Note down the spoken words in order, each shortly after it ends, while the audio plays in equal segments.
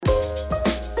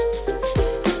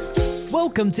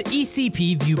Welcome to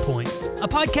ECP Viewpoints, a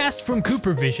podcast from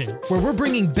Cooper Vision, where we're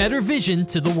bringing better vision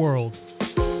to the world.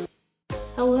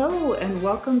 Hello, and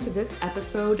welcome to this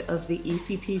episode of the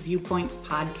ECP Viewpoints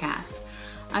podcast.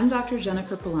 I'm Dr.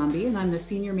 Jennifer Palambi, and I'm the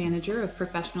Senior Manager of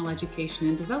Professional Education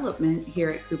and Development here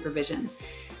at Cooper Vision.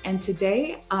 And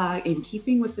today, in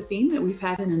keeping with the theme that we've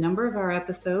had in a number of our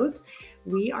episodes,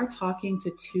 we are talking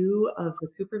to two of the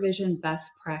Cooper Vision Best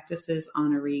Practices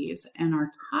honorees. And our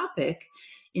topic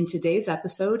in today's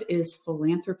episode is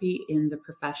philanthropy in the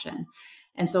profession.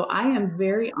 And so I am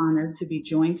very honored to be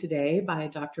joined today by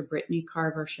Dr. Brittany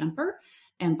Carver-Schemper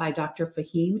and by Dr.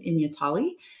 Fahim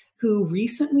Inyatali, who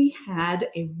recently had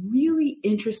a really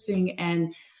interesting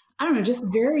and just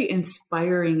very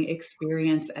inspiring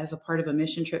experience as a part of a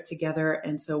mission trip together.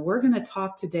 And so we're going to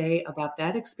talk today about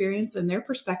that experience and their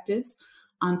perspectives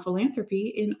on philanthropy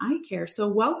in eye care. So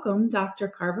welcome, Dr.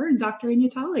 Carver and Dr.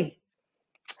 Inyatali.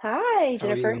 Hi,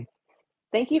 Jennifer.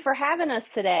 Thank you for having us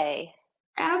today.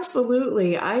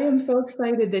 Absolutely. I am so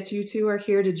excited that you two are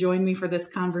here to join me for this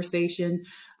conversation.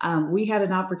 We had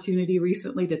an opportunity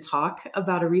recently to talk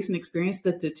about a recent experience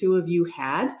that the two of you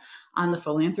had on the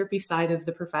philanthropy side of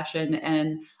the profession.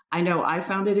 And I know I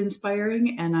found it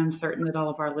inspiring, and I'm certain that all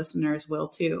of our listeners will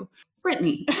too.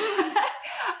 Brittany,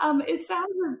 it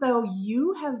sounds as though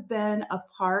you have been a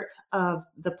part of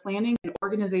the planning and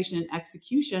organization and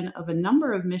execution of a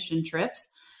number of mission trips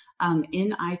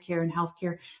in eye care and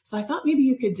healthcare. So I thought maybe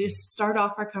you could just start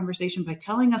off our conversation by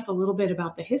telling us a little bit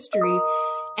about the history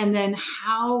and then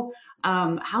how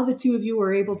the two of you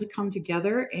were able to come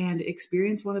together and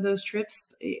experience one of those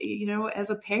trips, as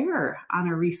a pair on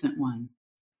a recent one.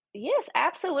 Yes,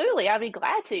 absolutely. I'd be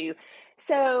glad to.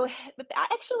 So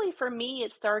actually, for me,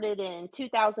 it started in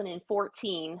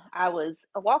 2014. I was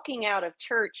walking out of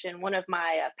church, and one of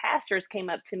my pastors came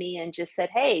up to me and just said,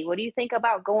 "Hey, what do you think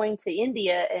about going to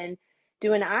India and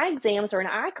doing eye exams or an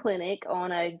eye clinic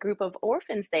on a group of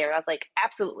orphans there?" I was like,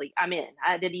 "Absolutely, I'm in."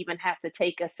 I didn't even have to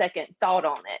take a second thought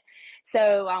on it.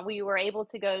 So we were able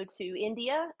to go to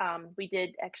India. We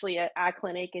did actually an eye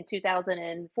clinic in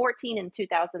 2014 and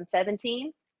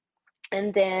 2017.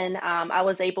 And then I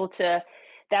was able to,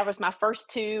 that was my first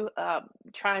two,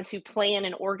 trying to plan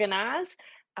and organize.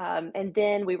 And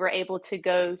then we were able to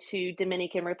go to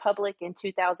Dominican Republic in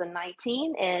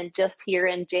 2019 and just here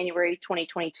in January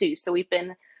 2022. So we've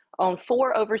been on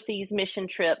 4 overseas mission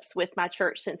trips with my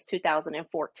church since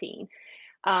 2014.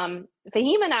 Fahim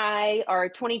and I are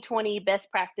 2020 Best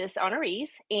Practice honorees,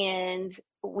 and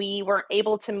we weren't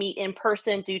able to meet in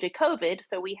person due to COVID.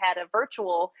 So we had a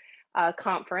virtual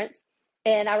conference.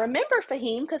 And I remember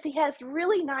Fahim because he has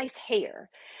really nice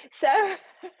hair. So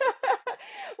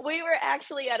we were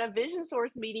actually at a Vision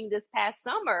Source meeting this past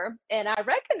summer, and I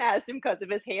recognized him because of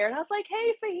his hair. And I was like,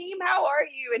 "Hey, Fahim, how are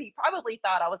you?" And he probably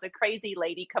thought I was a crazy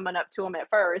lady coming up to him at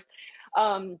first.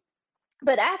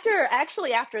 But after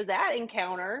that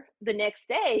encounter, the next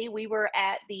day, we were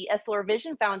at the Essilor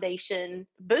Vision Foundation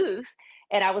booth,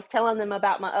 and I was telling them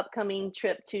about my upcoming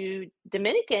trip to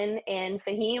Dominican, and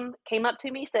Fahim came up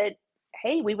to me and said,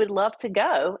 "Hey, we would love to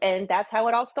go." And that's how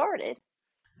it all started.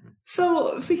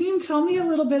 So, Fahim, tell me a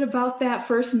little bit about that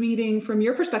first meeting from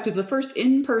your perspective, the first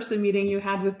in-person meeting you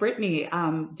had with Brittany.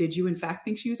 Did you, in fact,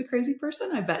 think she was a crazy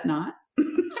person? I bet not.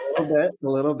 A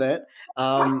little bit.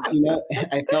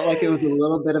 I felt like it was a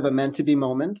little bit of a meant-to-be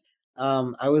moment.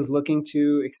 I was looking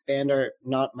to expand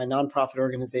my nonprofit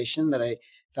organization that I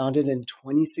founded in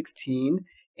 2016,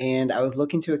 and I was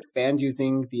looking to expand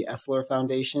using the Essilor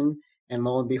Foundation. And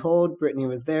lo and behold, Brittany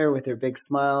was there with her big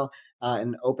smile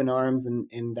and open arms.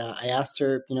 And I asked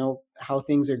her, how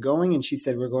things are going. And she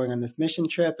said, "We're going on this mission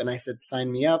trip." And I said,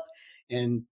 "Sign me up."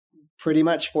 And pretty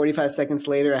much 45 seconds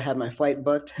later, I had my flight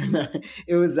booked.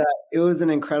 It was an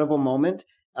incredible moment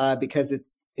because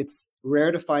it's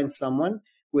rare to find someone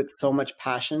with so much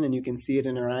passion, and you can see it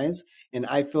in her eyes. And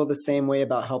I feel the same way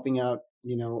about helping out,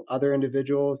 other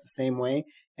individuals the same way.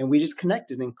 And we just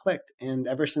connected and clicked. And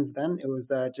ever since then, it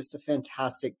was just a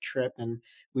fantastic trip. And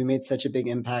we made such a big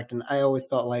impact. And I always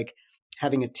felt like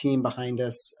having a team behind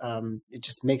us, it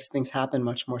just makes things happen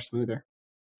much more smoother.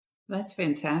 That's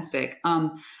fantastic.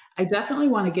 I definitely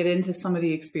want to get into some of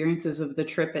the experiences of the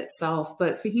trip itself.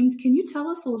 But Fahim, can you tell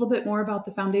us a little bit more about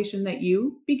the foundation that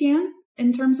you began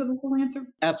in terms of a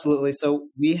philanthropy? Absolutely. So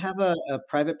we have a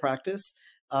private practice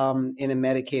in a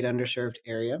Medicaid underserved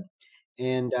area.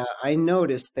 And I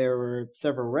noticed there were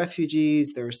several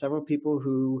refugees. There were several people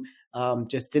who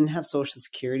just didn't have Social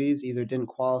Securities, either didn't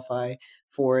qualify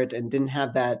for it, and didn't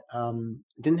have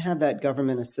that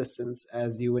government assistance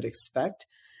as you would expect.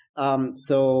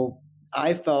 So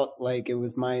I felt like it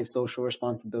was my social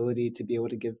responsibility to be able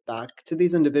to give back to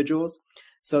these individuals.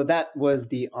 So that was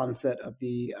the onset of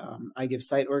the I Give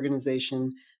Sight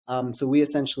organization. So we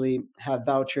essentially have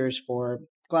vouchers for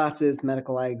glasses,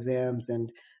 medical eye exams,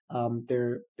 and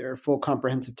their full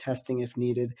comprehensive testing if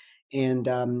needed. And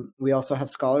we also have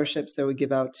scholarships that we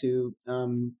give out to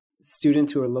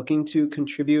students who are looking to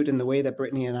contribute in the way that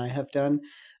Brittany and I have done.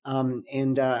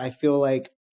 And I feel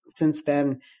like since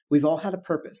then, we've all had a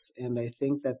purpose. And I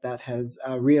think that has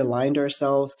realigned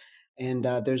ourselves. And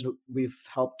we've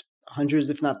helped hundreds,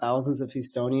 if not thousands, of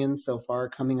Houstonians so far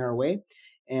coming our way.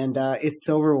 And it's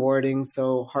so rewarding,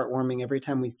 so heartwarming. Every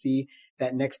time we see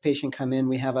that next patient come in,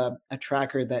 we have a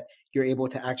tracker that you're able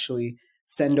to actually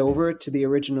send over to the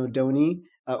original donee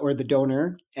or the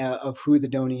donor of who the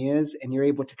donee is. And you're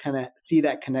able to kind of see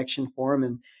that connection form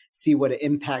and see what an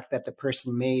impact that the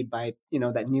person made by,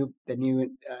 that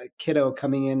new kiddo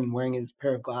coming in and wearing his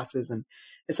pair of glasses and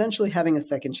essentially having a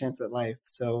second chance at life.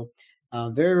 So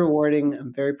very rewarding.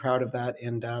 I'm very proud of that.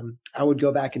 And I would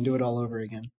go back and do it all over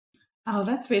again. Oh,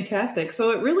 that's fantastic. So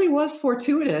it really was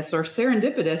fortuitous or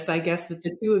serendipitous, I guess, that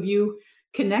the two of you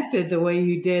connected the way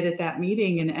you did at that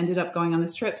meeting and ended up going on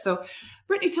this trip. So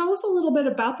Brittany, tell us a little bit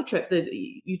about the trip. That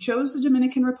you chose the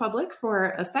Dominican Republic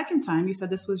for a second time. You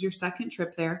said this was your second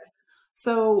trip there.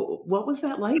 So what was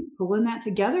that like, pulling that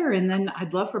together? And then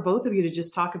I'd love for both of you to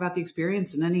just talk about the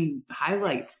experience and any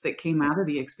highlights that came out of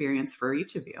the experience for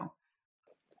each of you.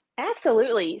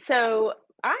 Absolutely. So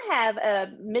I have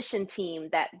a mission team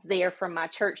that's there from my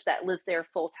church that lives there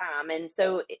full time. And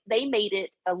so they made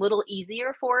it a little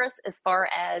easier for us as far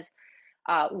as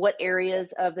what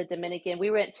areas of the Dominican. We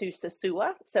went to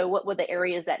Sosua. So what were the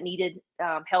areas that needed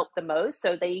help the most?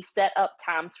 So they set up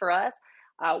times for us.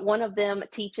 One of them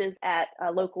teaches at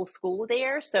a local school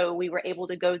there. So we were able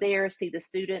to go there, see the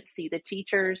students, see the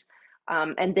teachers.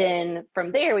 And then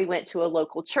from there, we went to a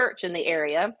local church in the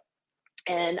area.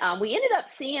 And we ended up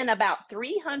seeing about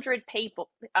 300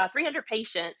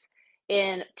 patients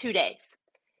in 2 days.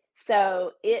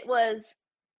 So it was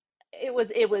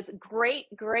great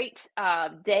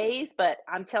days, but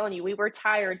I'm telling you, we were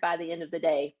tired by the end of the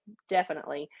day,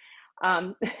 definitely.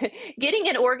 Getting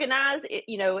it organized,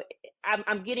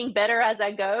 I'm getting better as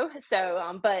I go.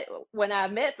 So, but when I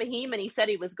met Fahim and he said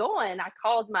he was going, I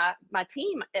called my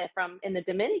team from in the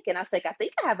Dominican. I was like, I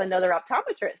think I have another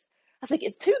optometrist. I was like,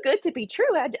 it's too good to be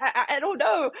true. I don't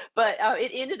know, but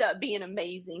it ended up being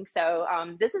amazing. So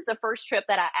this is the first trip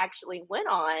that I actually went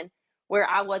on where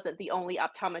I wasn't the only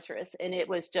optometrist. And it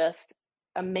was just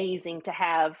amazing to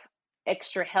have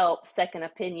extra help, second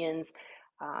opinions.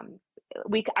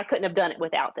 I couldn't have done it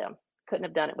without them.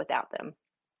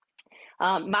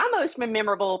 My most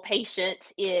memorable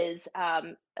patient is a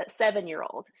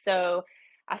 7-year-old. So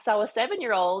I saw a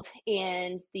 7-year-old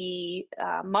and the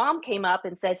mom came up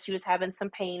and said she was having some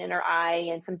pain in her eye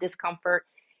and some discomfort.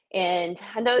 And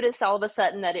I noticed all of a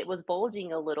sudden that it was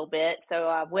bulging a little bit. So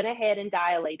I went ahead and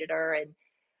dilated her and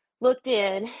looked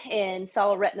in and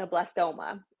saw a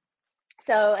retinoblastoma.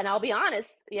 So, and I'll be honest,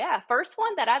 first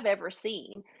one that I've ever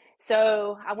seen.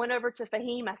 So I went over to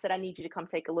Fahim. I said, I need you to come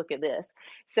take a look at this.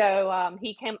 So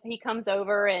he comes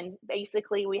over and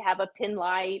basically we have a pin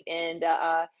light and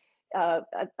a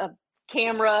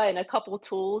camera and a couple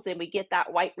tools and we get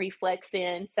that white reflex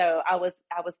in. So I was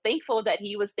thankful that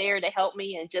he was there to help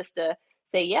me and just to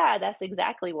say, yeah, that's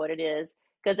exactly what it is.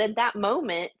 Because in that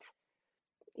moment,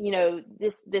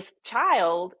 this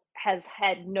child has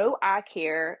had no eye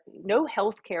care, no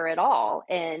health care at all.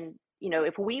 And,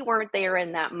 if we weren't there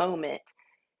in that moment,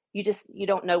 you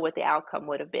don't know what the outcome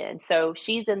would have been. So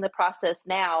she's in the process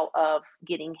now of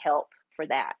getting help for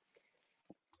that.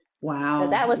 Wow. So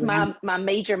that was my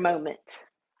major moment.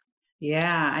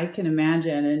 Yeah, I can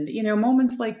imagine. And,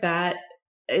 moments like that,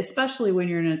 especially when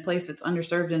you're in a place that's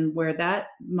underserved and where that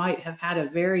might have had a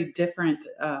very different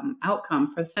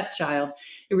outcome for that child,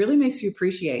 it really makes you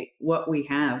appreciate what we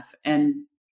have. And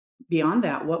beyond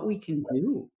that, what we can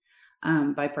do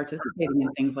by participating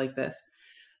in things like this.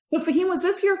 So Fahim, was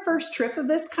this your first trip of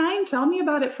this kind? Tell me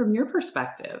about it from your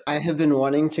perspective. I have been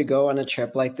wanting to go on a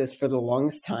trip like this for the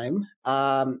longest time.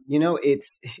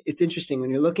 It's interesting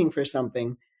when you're looking for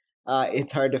something,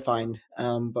 it's hard to find.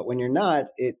 But when you're not,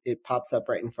 it pops up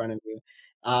right in front of you.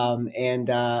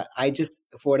 I just,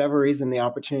 for whatever reason, the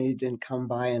opportunity didn't come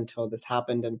by until this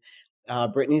happened. And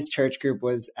Brittany's church group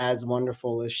was as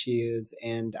wonderful as she is.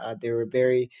 And they were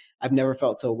I've never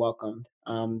felt so welcomed.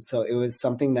 So it was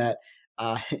something that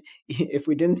if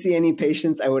we didn't see any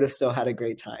patients, I would have still had a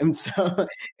great time. So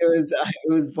it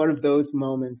was one of those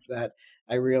moments that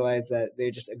I realized that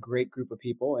they're just a great group of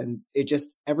people, and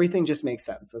everything just makes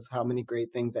sense of how many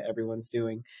great things that everyone's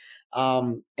doing.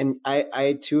 And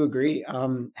I too agree.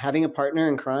 Having a partner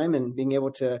in crime and being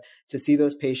able to see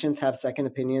those patients have second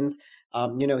opinions.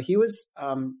 He was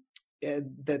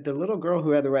the little girl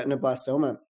who had the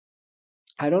retinoblastoma.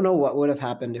 I don't know what would have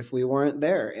happened if we weren't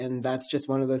there. And that's just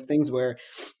one of those things where,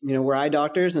 we're eye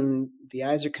doctors and the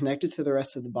eyes are connected to the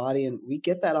rest of the body. And we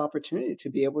get that opportunity to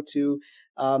be able to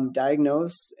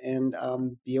diagnose and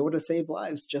be able to save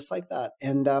lives just like that.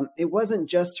 And it wasn't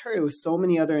just her. It was so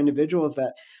many other individuals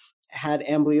that had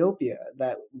amblyopia,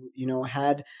 that,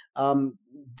 had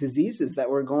diseases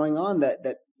that were going on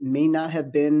that may not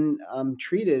have been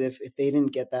treated if they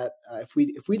didn't get that, if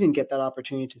we didn't get that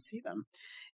opportunity to see them.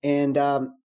 And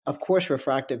of course,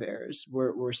 refractive errors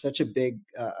were such a big,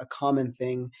 a common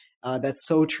thing that's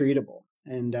so treatable.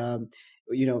 And,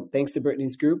 thanks to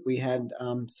Brittany's group, we had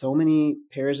so many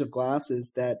pairs of glasses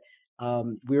that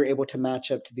we were able to match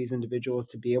up to these individuals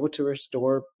to be able to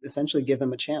restore, essentially give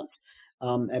them a chance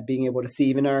at being able to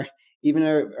see. Even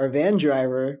our van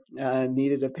driver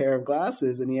needed a pair of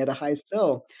glasses, and he had a high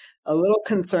still. A little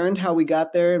concerned how we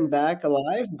got there and back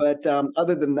alive, but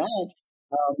other than that,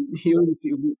 we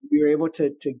were able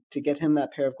to get him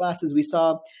that pair of glasses. We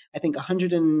saw, I think,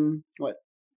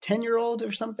 10-year-old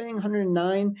or something,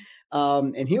 109,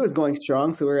 and he was going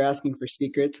strong. So we were asking for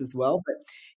secrets as well. But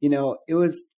it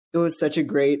was such a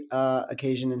great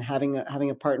occasion, and having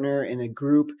a partner in a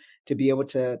group to be able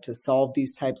to solve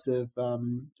these types of,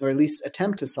 or at least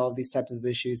attempt to solve these types of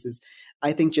issues, is,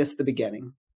 I think, just the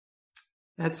beginning.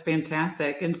 That's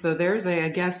fantastic. And so there's I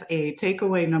guess a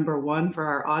takeaway number one for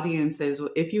our audience is,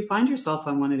 if you find yourself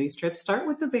on one of these trips, start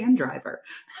with the van driver.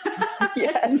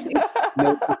 Yes.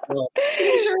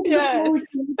 Yes.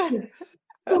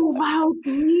 So, wow,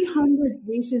 300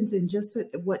 patients in just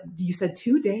what you said,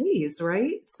 2 days,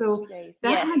 right? So 2 days.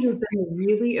 that Yes. had to have been a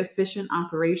really efficient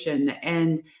operation.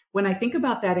 And when I think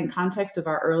about that in context of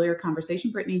our earlier conversation,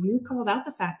 Brittany, you called out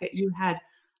the fact that you had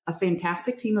a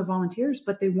fantastic team of volunteers,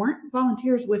 but they weren't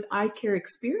volunteers with eye care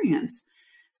experience.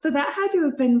 So that had to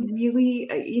have been really,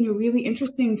 really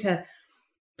interesting to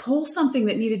pull something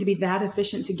that needed to be that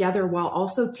efficient together while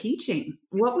also teaching.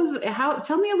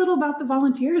 Tell me a little about the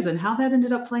volunteers and how that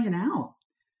ended up playing out.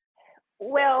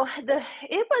 Well,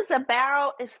 it was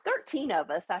 13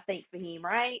 of us, I think, Fahim,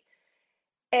 right?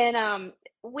 And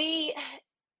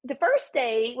the first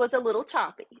day was a little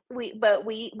choppy. We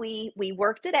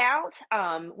worked it out.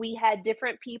 We had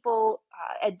different people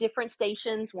at different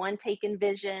stations, one taking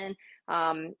vision.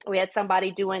 We had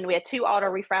we had 2 auto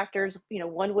refractors.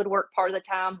 One would work part of the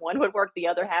time, one would work the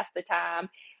other half of the time.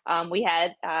 We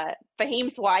had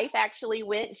Fahim's wife actually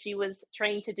went. She was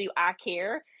trained to do eye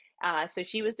care. So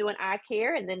she was doing eye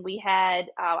care. And then we had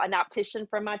an optician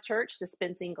from my church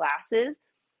dispensing glasses.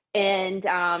 And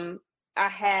I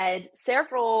had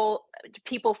several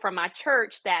people from my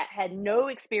church that had no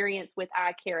experience with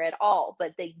eye care at all,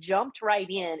 but they jumped right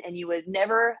in, and you would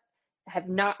never have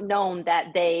not known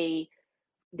that they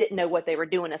didn't know what they were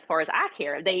doing as far as eye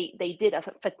care. They did a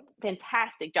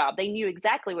fantastic job. They knew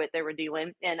exactly what they were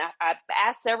doing, and I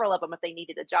asked several of them if they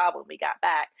needed a job when we got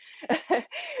back.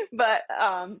 But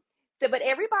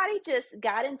everybody just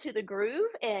got into the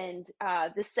groove, and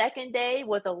the second day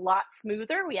was a lot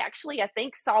smoother. We actually, I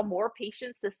think, saw more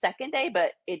patients the second day,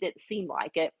 but it didn't seem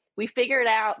like it. We figured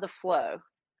out the flow.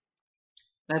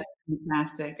 That's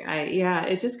fantastic.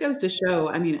 It just goes to show,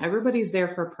 everybody's there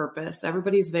for a purpose.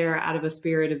 Everybody's there out of a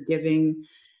spirit of giving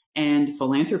and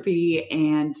philanthropy,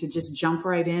 and to just jump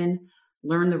right in,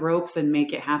 learn the ropes and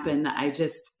make it happen. I'm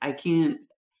just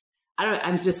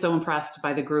so impressed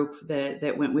by the group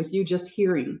that went with you, just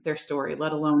hearing their story,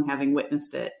 let alone having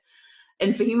witnessed it.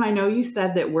 And Fahim, I know you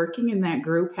said that working in that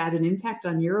group had an impact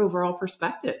on your overall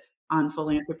perspective on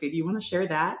philanthropy. Do you want to share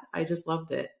that? I just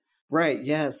loved it. Right.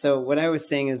 Yeah. So what I was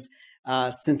saying is,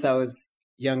 since I was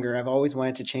younger, I've always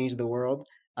wanted to change the world.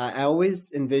 I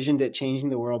always envisioned it changing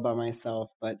the world by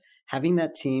myself, but having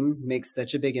that team makes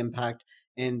such a big impact,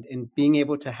 and being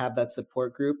able to have that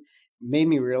support group made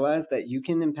me realize that you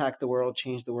can impact the world,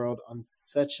 change the world on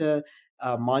such a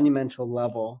monumental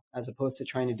level, as opposed to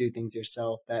trying to do things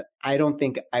yourself, that I don't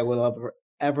think I will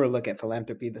ever look at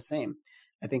philanthropy the same.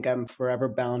 I think I'm forever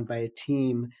bound by a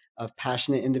team of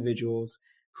passionate individuals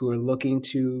who are looking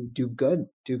to do good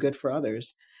for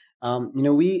others.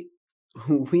 We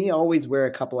always wear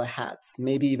a couple of hats,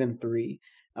 maybe even 3.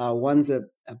 One's a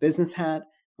business hat,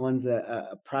 one's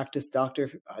a practice doctor,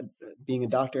 being a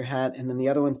doctor hat, and then the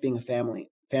other one's being a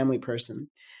family person.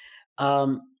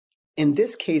 In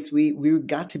this case, we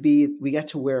got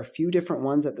to wear a few different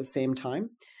ones at the same time.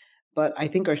 But I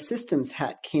think our systems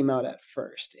hat came out at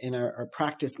first, and our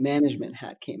practice management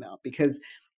hat came out, because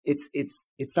it's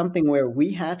something where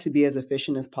we had to be as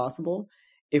efficient as possible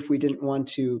if we didn't want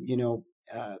to,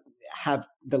 have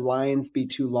the lines be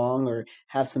too long or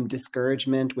have some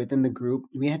discouragement within the group.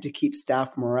 We had to keep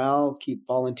staff morale, keep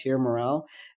volunteer morale.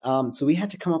 So we had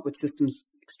to come up with systems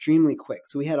extremely quick.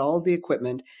 So we had all the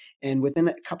equipment, and within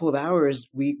a couple of hours,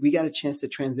 we got a chance to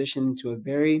transition into a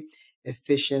very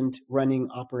efficient running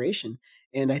operation.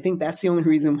 And I think that's the only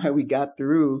reason why we got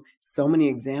through so many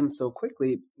exams so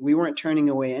quickly. We weren't turning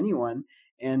away anyone.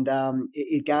 And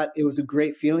it was a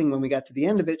great feeling when we got to the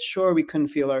end of it. Sure, we couldn't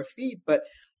feel our feet, but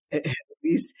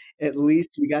at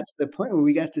least we got to the point where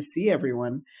we got to see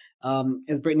everyone.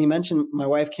 As Brittany mentioned, my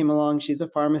wife came along. She's a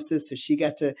pharmacist, so she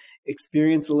got to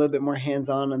experience a little bit more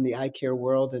hands-on in the eye care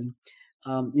world. And,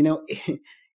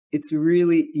 it's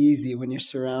really easy when you're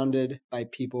surrounded by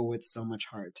people with so much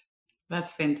heart. That's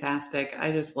fantastic.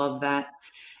 I just love that.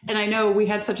 And I know we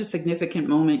had such a significant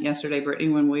moment yesterday, Brittany,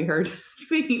 when we heard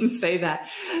Fahim say that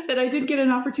I did get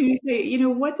an opportunity to say,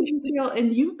 what did you feel?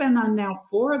 And you've been on now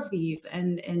 4 of these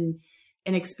and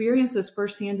experienced this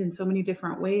firsthand in so many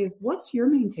different ways. What's your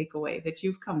main takeaway that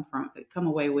you've come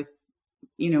away with,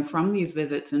 from these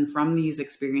visits and from these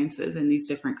experiences in these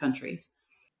different countries?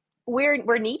 We're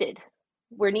needed.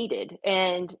 We're needed.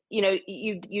 And,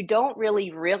 you don't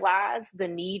really realize the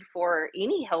need for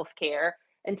any healthcare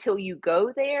until you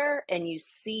go there and you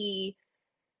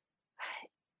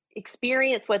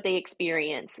experience what they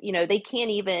experience. They can't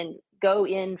even go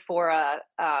in for a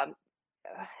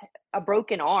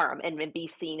broken arm and be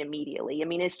seen immediately. I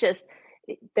mean, it's just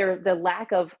the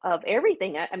lack of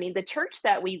everything. I mean, the church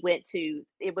that we went to,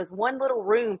 it was one little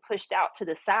room pushed out to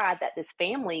the side that this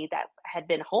family that had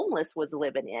been homeless was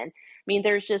living in. I mean,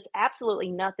 there's just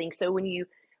absolutely nothing. So when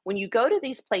you go to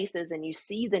these places and you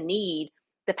see the need,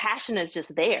 the passion is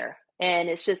just there. And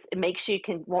it makes you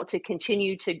want to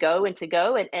continue to go and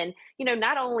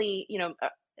not only,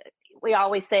 we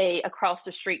always say across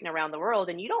the street and around the world,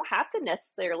 and you don't have to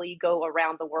necessarily go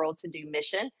around the world to do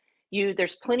mission.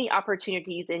 There's plenty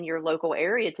opportunities in your local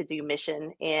area to do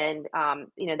mission. And,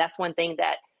 that's one thing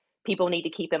that people need to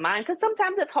keep in mind, because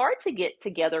sometimes it's hard to get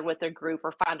together with a group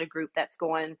or find a group that's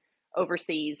going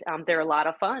overseas. They're a lot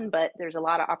of fun, but there's a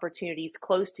lot of opportunities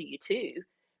close to you too.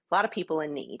 A lot of people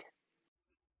in need.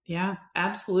 Yeah,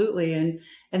 absolutely. And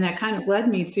that kind of led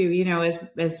me to,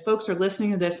 as folks are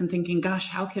listening to this and thinking, gosh,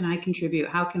 how can I contribute?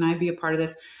 How can I be a part of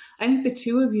this? I think the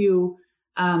two of you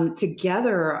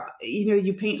together,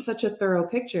 you paint such a thorough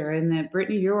picture, and that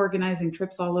Brittany, you're organizing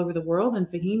trips all over the world, and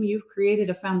Fahim, you've created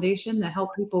a foundation that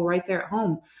help people right there at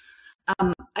home.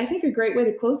 I think a great way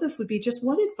to close this would be just,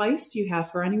 what advice do you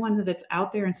have for anyone that's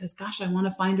out there and says, gosh, I want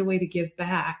to find a way to give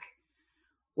back?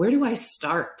 Where do I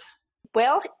start?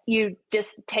 Well, you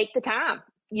just take the time.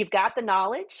 You've got the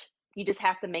knowledge. You just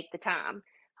have to make the time.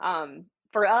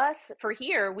 For us, for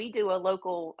here, we do a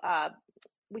local,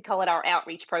 we call it our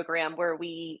outreach program, where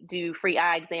we do free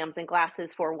eye exams and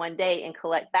glasses for one day and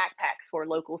collect backpacks for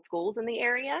local schools in the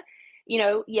area.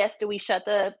 Yes, do we shut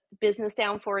the business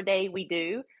down for a day? We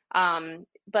do.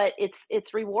 But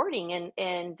it's rewarding,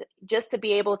 and just to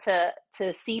be able to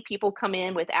see people come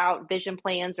in without vision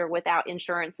plans or without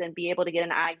insurance and be able to get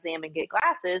an eye exam and get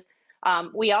glasses.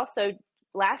 We also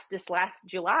last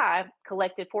July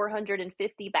collected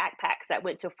 450 backpacks that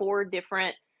went to 4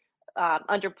 different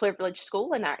underprivileged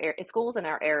schools in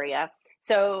our area.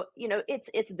 So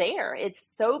it's there.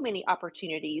 It's so many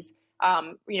opportunities.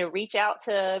 Reach out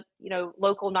to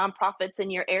local nonprofits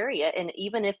in your area, and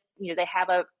even if they have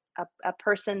a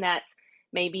person that's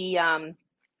maybe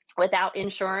without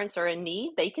insurance or in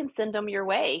need, they can send them your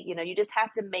way. You just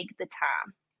have to make the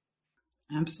time.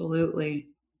 Absolutely.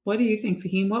 What do you think,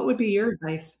 Fahim? What would be your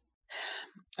advice?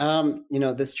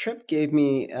 This trip gave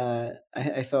me,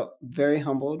 I felt very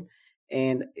humbled,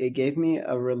 and it gave me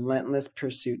a relentless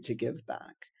pursuit to give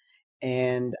back.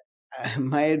 And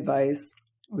my advice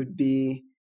would be,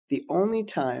 the only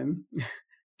time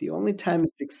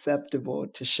it's acceptable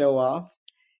to show off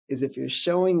is if you're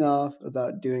showing off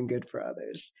about doing good for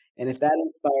others. And if that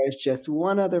inspires just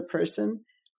one other person,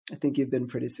 I think you've been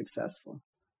pretty successful.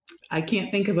 I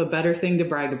can't think of a better thing to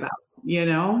brag about.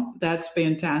 That's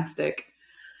fantastic.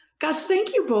 Gosh,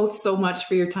 thank you both so much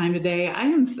for your time today.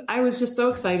 I was just so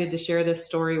excited to share this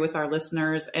story with our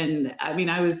listeners. And I mean,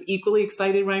 I was equally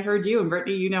excited when I heard you. And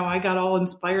Brittany, I got all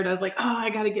inspired. I was like, I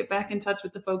got to get back in touch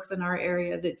with the folks in our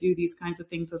area that do these kinds of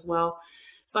things as well.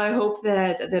 So I hope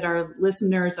that our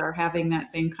listeners are having that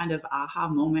same kind of aha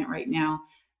moment right now.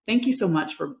 Thank you so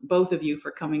much for both of you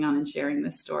for coming on and sharing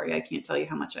this story. I can't tell you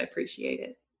how much I appreciate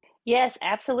it. Yes,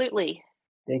 absolutely.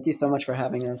 Thank you so much for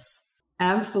having us.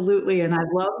 Absolutely. And I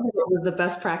love that it was the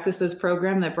Best Practices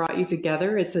program that brought you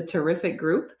together. It's a terrific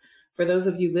group. For those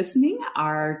of you listening,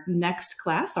 our next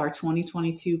class, our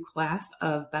 2022 class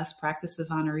of Best Practices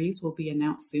honorees will be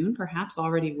announced soon, perhaps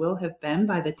already will have been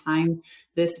by the time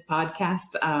this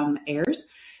podcast airs.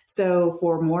 So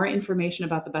for more information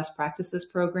about the Best Practices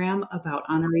program, about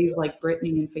honorees like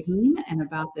Brittany and Fahim, and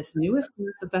about this newest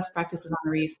class of Best Practices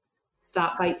honorees,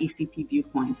 stop by ECP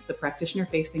Viewpoints, the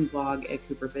practitioner-facing blog at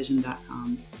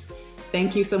coopervision.com.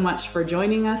 Thank you so much for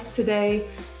joining us today,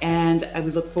 and I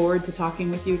would look forward to talking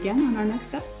with you again on our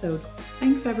next episode.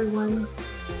 Thanks, everyone.